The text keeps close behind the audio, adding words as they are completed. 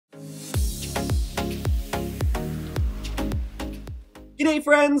G'day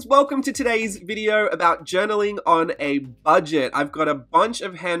friends, welcome to today's video about journaling on a budget. I've got a bunch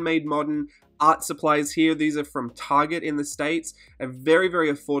of Handmade Modern art supplies here. These are from Target in the States, a very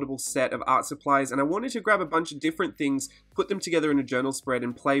affordable set of art supplies, and I wanted to grab a bunch of different things, put them together in a journal spread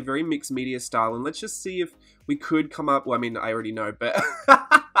and play very mixed media style, and let's just see if we could come up, well I mean I already know, but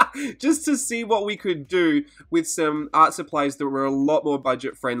just to see what we could do with some art supplies that were a lot more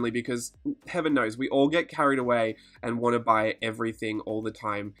budget friendly, because heaven knows we all get carried away and want to buy everything all the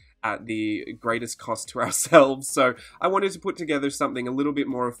time at the greatest cost to ourselves. So I wanted to put together something a little bit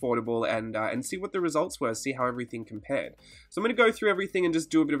more affordable and see what the results were, see how everything compared. So I'm going to go through everything and just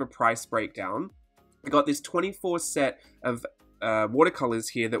do a bit of a price breakdown. I got this 24 set of watercolors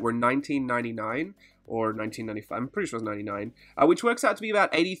here that were $19.99 or $19.95. I'm pretty sure it's $99, which works out to be about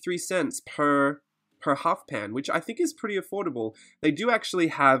 83 cents per half pan, which I think is pretty affordable. They do actually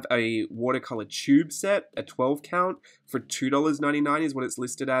have a watercolor tube set, a 12 count, for $2.99 is what it's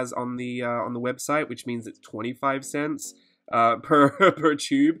listed as on the website, which means it's 25 cents per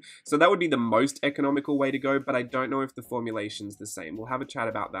tube. So that would be the most economical way to go, but I don't know if the formulation's the same. We'll have a chat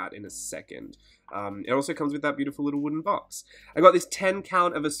about that in a second. It also comes with that beautiful little wooden box. I got this 10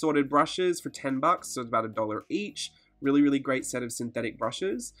 count of assorted brushes for 10 bucks, so it's about $1 each. Really great set of synthetic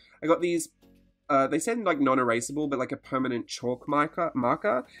brushes. I got these they said like non-erasable, but like a permanent chalk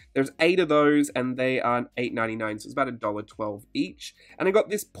marker. There's 8 of those, and they are $8.99, so it's about $1.12 each. And I got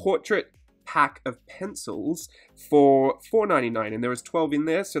this portrait pack of pencils for $4.99, and there was 12 in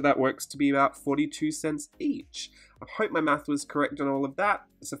there, so that works to be about 42 cents each. I hope my math was correct on all of that.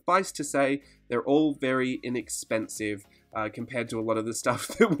 Suffice to say, they're all very inexpensive compared to a lot of the stuff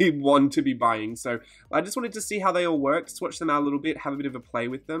that we want to be buying. So I just wanted to see how they all work, swatch them out a little bit, have a bit of a play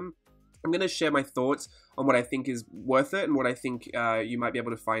with them. I'm going to share my thoughts on what I think is worth it and what I think you might be able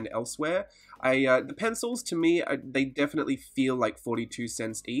to find elsewhere. The pencils, to me, they definitely feel like 42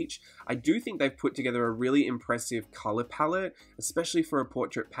 cents each. I do think they've put together a really impressive color palette, especially for a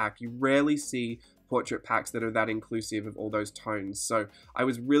portrait pack. You rarely see portrait packs that are that inclusive of all those tones. So I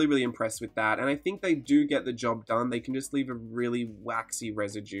was really impressed with that, and I think they do get the job done. They can just leave a really waxy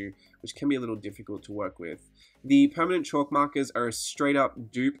residue, which can be a little difficult to work with. The permanent chalk markers are a straight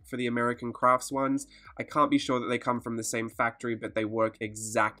up dupe for the American Crafts ones. I can't be sure that they come from the same factory, but they work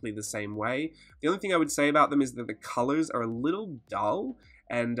exactly the same way. The only thing I would say about them is that the colors are a little dull,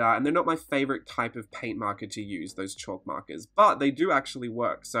 and they're not my favorite type of paint marker to use, those chalk markers, but they do actually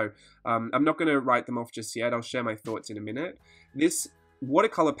work. So I'm not going to write them off just yet. I'll share my thoughts in a minute. This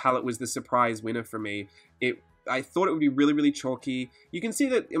watercolor palette was the surprise winner for me. I thought it would be really chalky. You can see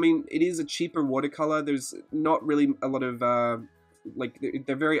that, I mean, it is a cheaper watercolor. There's not really a lot of,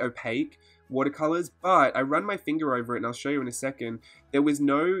 they're very opaque watercolors, but I run my finger over it, and I'll show you in a second. There was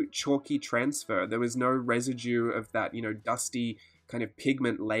no chalky transfer. There was no residue of that, you know, dusty kind of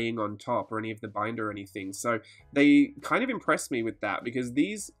pigment laying on top or any of the binder or anything. So they kind of impressed me with that, because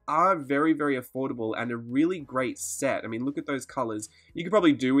these are very affordable and a really great set. I mean, look at those colors. You could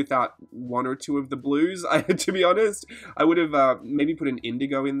probably do without 1 or 2 of the blues, to be honest. I would have maybe put an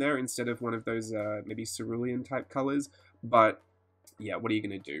indigo in there instead of one of those maybe cerulean type colors, but yeah, what are you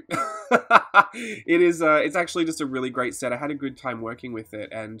gonna do? It's actually just a really great set. I had a good time working with it,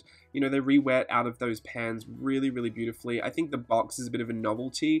 and you know, they re-wet out of those pans really beautifully. I think the box is a bit of a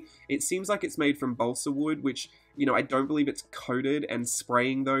novelty. It seems like it's made from balsa wood, which, you know, I don't believe it's coated, and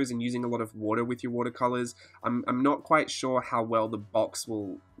spraying those and using a lot of water with your watercolors, I'm not quite sure how well the box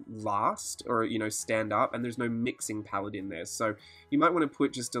will last or, you know, stand up, and there's no mixing palette in there. So you might want to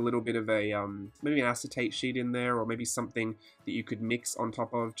put just a little bit of a, maybe an acetate sheet in there, or maybe something that you could mix on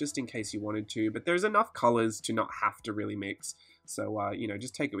top of, just in case you wanted to, but there's enough colors to not have to really mix. So, you know,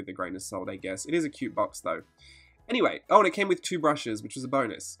 just take it with a grain of salt, I guess. It is a cute box, though. Anyway, oh, and it came with 2 brushes, which was a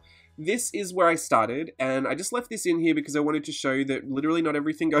bonus. This is where I started, and I just left this in here because I wanted to show you that literally not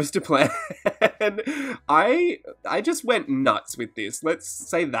everything goes to plan. And I just went nuts with this, let's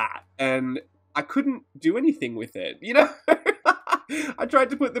say that, and I couldn't do anything with it, you know? I tried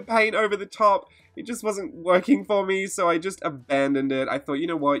to put the paint over the top, it just wasn't working for me, so I just abandoned it. I thought, you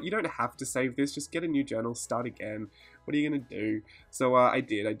know what, you don't have to save this, just get a new journal, start again. What are you gonna do? So I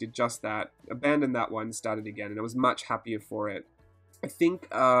did just that, abandoned that one, started again, and I was much happier for it. I think,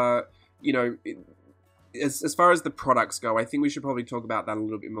 you know, as far as the products go, I think we should probably talk about that a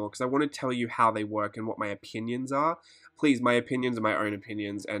little bit more, because I want to tell you how they work and what my opinions are. Please, my opinions are my own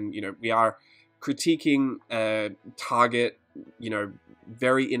opinions, and, you know, we are critiquing Target, you know,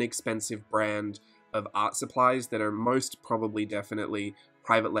 very inexpensive brand of art supplies that are most probably definitely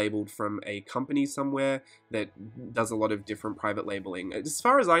private labeled from a company somewhere that does a lot of different private labeling. As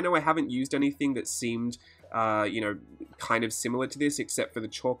far as I know, I haven't used anything that seemed, you know, kind of similar to this, except for the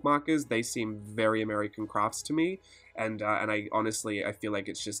chalk markers. They seem very American crafts to me, and I honestly, I feel like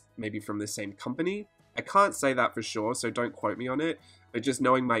it's just maybe from the same company. I can't say that for sure, so don't quote me on it, but just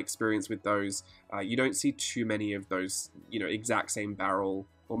knowing my experience with those, you don't see too many of those, you know, exact same barrel,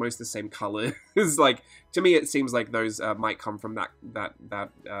 almost the same colors. Like, to me, it seems like those might come from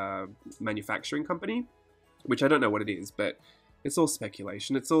that manufacturing company, which I don't know what it is, but it's all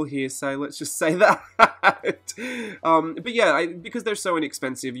speculation. It's all hearsay. Let's just say that. But yeah, because they're so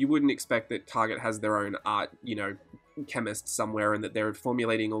inexpensive, you wouldn't expect that Target has their own art, you know, chemist somewhere and that they're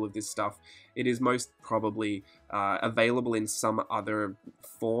formulating all of this stuff. It is most probably available in some other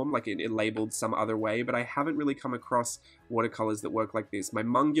form, like it labeled some other way, but I haven't really come across watercolors that work like this. My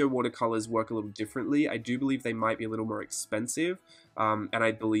Mungyo watercolors work a little differently. I do believe they might be a little more expensive, and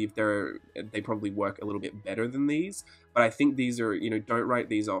I believe they probably work a little bit better than these, but I think these are, you know, don't write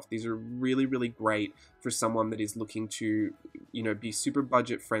these off. These are really, really great for someone that is looking to, you know, be super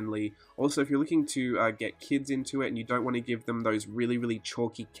budget friendly. Also, if you're looking to get kids into it and you don't want to give them those really, really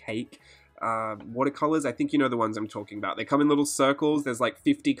chalky cake watercolors, I think you know the ones I'm talking about. They come in little circles. There's like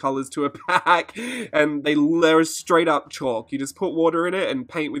 50 colors to a pack, and they're straight up chalk. You just put water in it and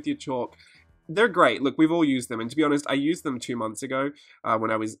paint with your chalk. They're great. Look, we've all used them, and to be honest, I used them 2 months ago when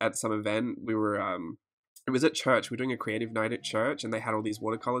I was at some event. We were it was at church. We were doing a creative night at church, and they had all these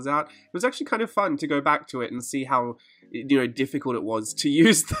watercolors out. It was actually kind of fun to go back to it and see how, you know, difficult it was to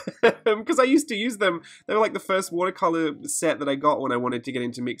use them, because I used to use them. They were like the first watercolor set that I got when I wanted to get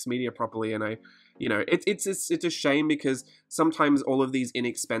into mixed media properly, and you know, it's a shame because sometimes all of these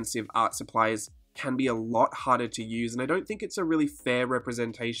inexpensive art supplies can be a lot harder to use, and I don't think it's a really fair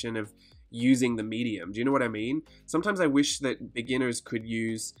representation of using the medium. Do you know what I mean? Sometimes I wish that beginners could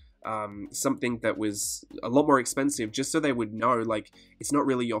use something that was a lot more expensive, just so they would know, like, it's not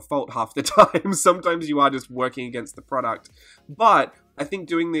really your fault half the time. Sometimes you are just working against the product. But I think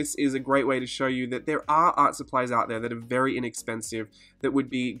doing this is a great way to show you that there are art supplies out there that are very inexpensive, that would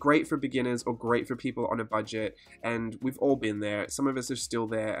be great for beginners or great for people on a budget, and we've all been there. Some of us are still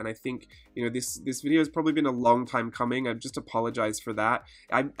there, and I think, you know, this video has probably been a long time coming. I just apologize for that.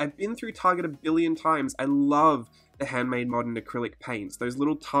 I've been through Target a billion times. I love the Handmade Modern acrylic paints. Those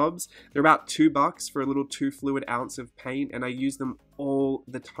little tubs, they're about $2 for a little 2 fluid ounce of paint, and I use them all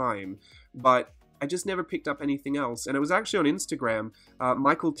the time. But I just never picked up anything else. And it was actually on Instagram,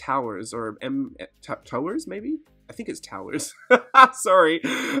 Michael Towers, or Towers maybe? I think it's Towers. Sorry.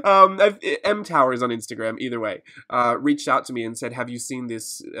 M Towers on Instagram, either way, reached out to me and said, have you seen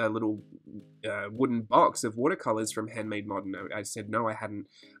this little wooden box of watercolors from Handmade Modern? I said, no, I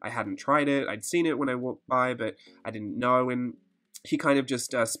hadn't tried it. I'd seen it when I walked by, but I didn't know. And he kind of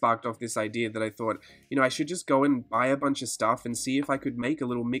just sparked off this idea that I thought, you know, I should just go and buy a bunch of stuff and see if I could make a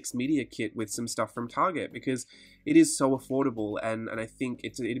little mixed media kit with some stuff from Target, because it is so affordable, and I think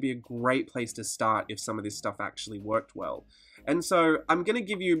it'd be a great place to start if some of this stuff actually worked well. And so I'm going to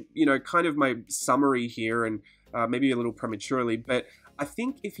give you, you know, kind of my summary here, and maybe a little prematurely, but I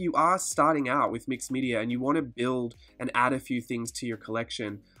think if you are starting out with mixed media and you want to build and add a few things to your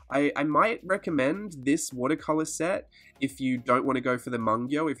collection, I might recommend this watercolor set if you don't want to go for the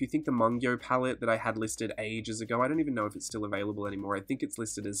Mungyo. If you think the Mungyo palette that I had listed ages ago, I don't even know if it's still available anymore. I think it's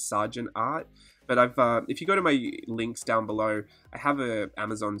listed as Sargent Art. But if you go to my links down below, I have a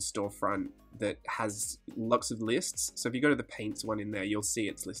Amazon storefront that has lots of lists. So if you go to the paints one in there, you'll see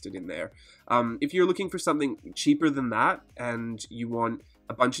it's listed in there. If you're looking for something cheaper than that and you want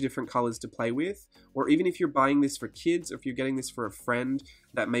a bunch of different colors to play with, or even if you're buying this for kids, or if you're getting this for a friend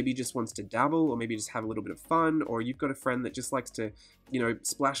that maybe just wants to dabble, or maybe just have a little bit of fun, or you've got a friend that just likes to, you know,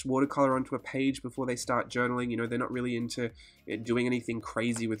 splash watercolor onto a page before they start journaling, you know, they're not really into doing anything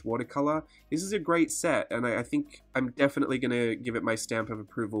crazy with watercolor, this is a great set, and I think I'm definitely going to give it my stamp of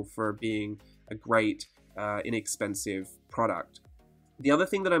approval for being a great, inexpensive product. The other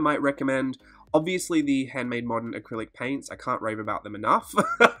thing that I might recommend, obviously the Handmade Modern acrylic paints. I can't rave about them enough.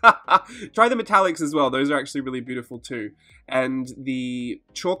 Try the metallics as well. Those are actually really beautiful too. And the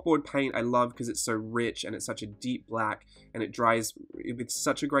chalkboard paint I love because it's so rich and it's such a deep black, and it dries with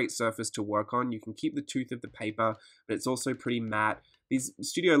such a great surface to work on. You can keep the tooth of the paper, but it's also pretty matte. These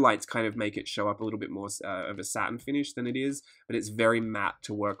studio lights kind of make it show up a little bit more of a satin finish than it is, but it's very matte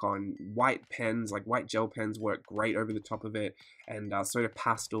to work on. White pens, like white gel pens, work great over the top of it, and so do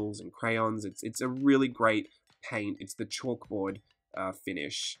pastels and crayons. It's a really great paint. It's the chalkboard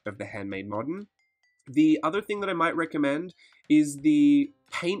finish of the Handmade Modern. The other thing that I might recommend is the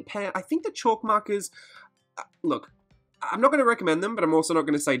paint pen. I think the chalk markers, look, I'm not going to recommend them, but I'm also not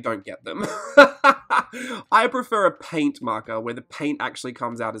going to say don't get them. I prefer a paint marker where the paint actually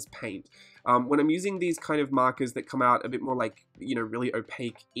comes out as paint. When I'm using these kind of markers that come out a bit more like, you know, really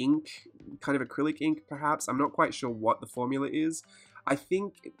opaque ink, kind of acrylic ink perhaps, I'm not quite sure what the formula is. I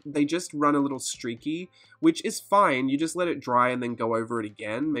think they just run a little streaky, which is fine. You just let it dry and then go over it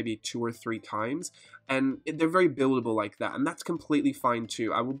again, maybe 2 or 3 times. And they're very buildable like that, and that's completely fine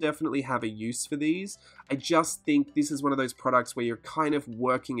too. I will definitely have a use for these. I just think this is one of those products where you're kind of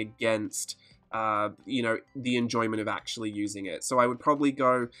working against you know, the enjoyment of actually using it. So I would probably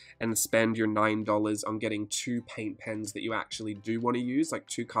go and spend your $9 on getting 2 paint pens that you actually do want to use, like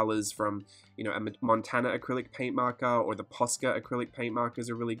 2 colors from, you know, a Montana acrylic paint marker, or the Posca acrylic paint markers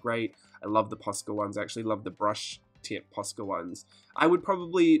are really great. I love the Posca ones. I actually love the brush tip Posca ones. I would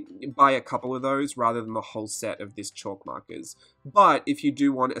probably buy a couple of those rather than the whole set of this chalk markers. But if you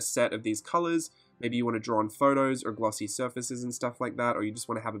do want a set of these colors, maybe you want to draw on photos or glossy surfaces and stuff like that, or you just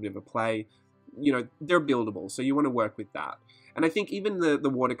want to have a bit of a play, you know, they're buildable, so you want to work with that. And I think even the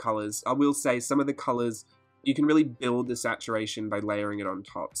watercolors, I will say some of the colors, you can really build the saturation by layering it on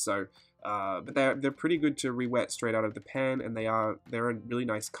top. So, but they're pretty good to re-wet straight out of the pen, and they're a really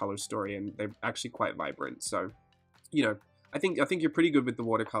nice color story, and they're actually quite vibrant. So, you know, I think you're pretty good with the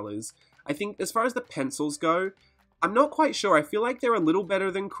watercolors. I think as far as the pencils go, I'm not quite sure. I feel like they're a little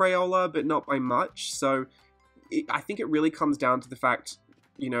better than Crayola, but not by much. So, I think it really comes down to the fact,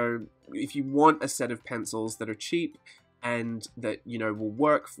 you know, if you want a set of pencils that are cheap and that, you know, will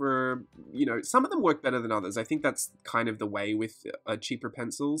work for, you know, some of them work better than others. I think that's kind of the way with cheaper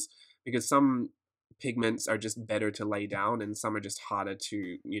pencils, because some pigments are just better to lay down and some are just harder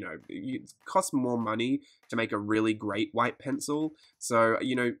to, you know, it costs more money to make a really great white pencil. So,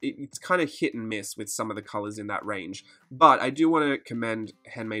 you know, it's kind of hit and miss with some of the colors in that range. But I do want to commend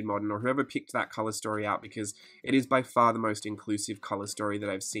Handmade Modern, or whoever picked that color story out, because it is by far the most inclusive color story that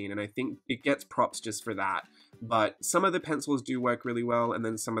I've seen, and I think it gets props just for that. But some of the pencils do work really well, and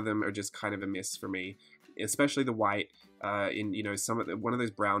then some of them are just kind of a miss for me, especially the white. In, you know, one of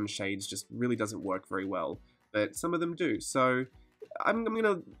those brown shades just really doesn't work very well, but some of them do. So I'm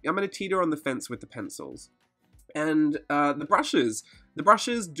gonna teeter on the fence with the pencils. And the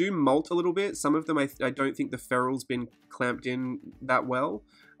brushes do molt a little bit. Some of them I don't think the ferrule's been clamped in that well,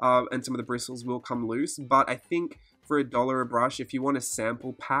 and some of the bristles will come loose. But I think for $1 a brush, if you want a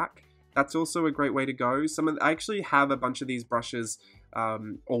sample pack, that's also a great way to go. I actually have a bunch of these brushes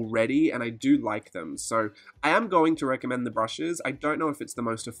already, and I do like them. So I am going to recommend the brushes. I don't know if it's the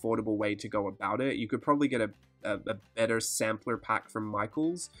most affordable way to go about it. You could probably get a better sampler pack from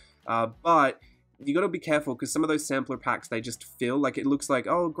Michaels, but you got to be careful, because some of those sampler packs, they just fill, like it looks like,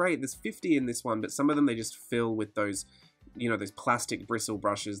 oh great, there's 50 in this one, but some of them they just fill with those, you know, those plastic bristle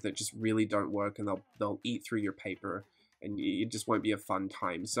brushes that just really don't work, and they'll eat through your paper, and it just won't be a fun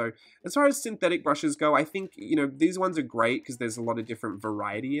time. So as far as synthetic brushes go, I think, you know, these ones are great because there's a lot of different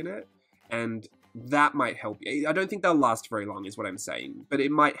variety in it, and that might help you. I don't think they'll last very long is what I'm saying, but it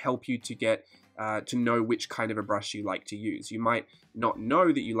might help you to get to know which kind of a brush you like to use. You might not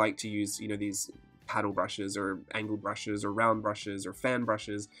know that you like to use, you know, these paddle brushes or angle brushes or round brushes or fan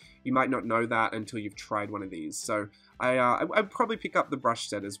brushes. You might not know that until you've tried one of these. So I'd probably pick up the brush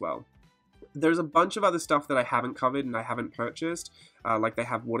set as well. There's a bunch of other stuff that I haven't covered and I haven't purchased. Like they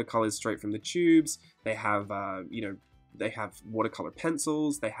have watercolors straight from the tubes. They have, you know, they have watercolor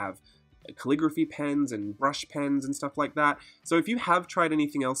pencils. They have calligraphy pens and brush pens and stuff like that. So if you have tried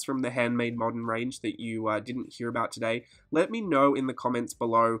anything else from the Handmade Modern range that you didn't hear about today, let me know in the comments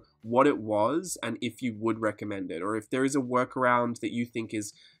below what it was and if you would recommend it, or if there is a workaround that you think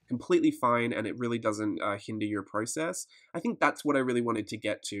is completely fine and it really doesn't hinder your process. I think that's what I really wanted to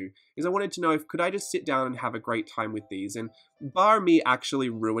get to, is I wanted to know if could I just sit down and have a great time with these. And bar me actually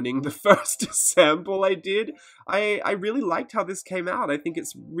ruining the first sample I did, I really liked how this came out. I think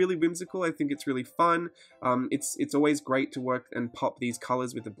it's really whimsical. I think it's really fun. It's always great to work and pop these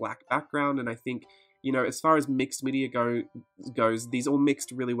colors with a black background, and I think, you know, as far as mixed media goes, these all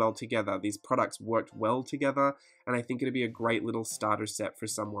mixed really well together. These products worked well together, and I think it'd be a great little starter set for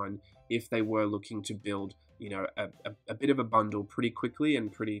someone if they were looking to build, you know, a bit of a bundle pretty quickly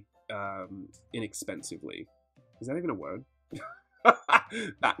and pretty inexpensively. Is that even a word?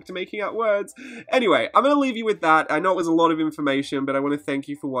 Back to making up words. Anyway, I'm going to leave you with that. I know it was a lot of information, but I want to thank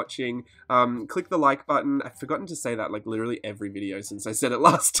you for watching. Click the like button. I've forgotten to say that like literally every video since I said it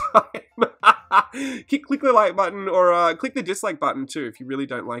last time. Click the like button, or click the dislike button too. If you really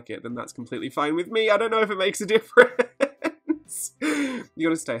don't like it, then that's completely fine with me. I don't know if it makes a difference. You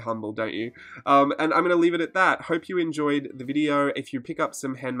gotta stay humble, don't you? And I'm gonna leave it at that. Hope you enjoyed the video. If you pick up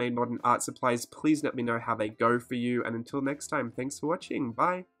some Handmade Modern art supplies, please let me know how they go for you. And until next time, thanks for watching.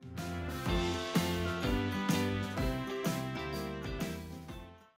 Bye.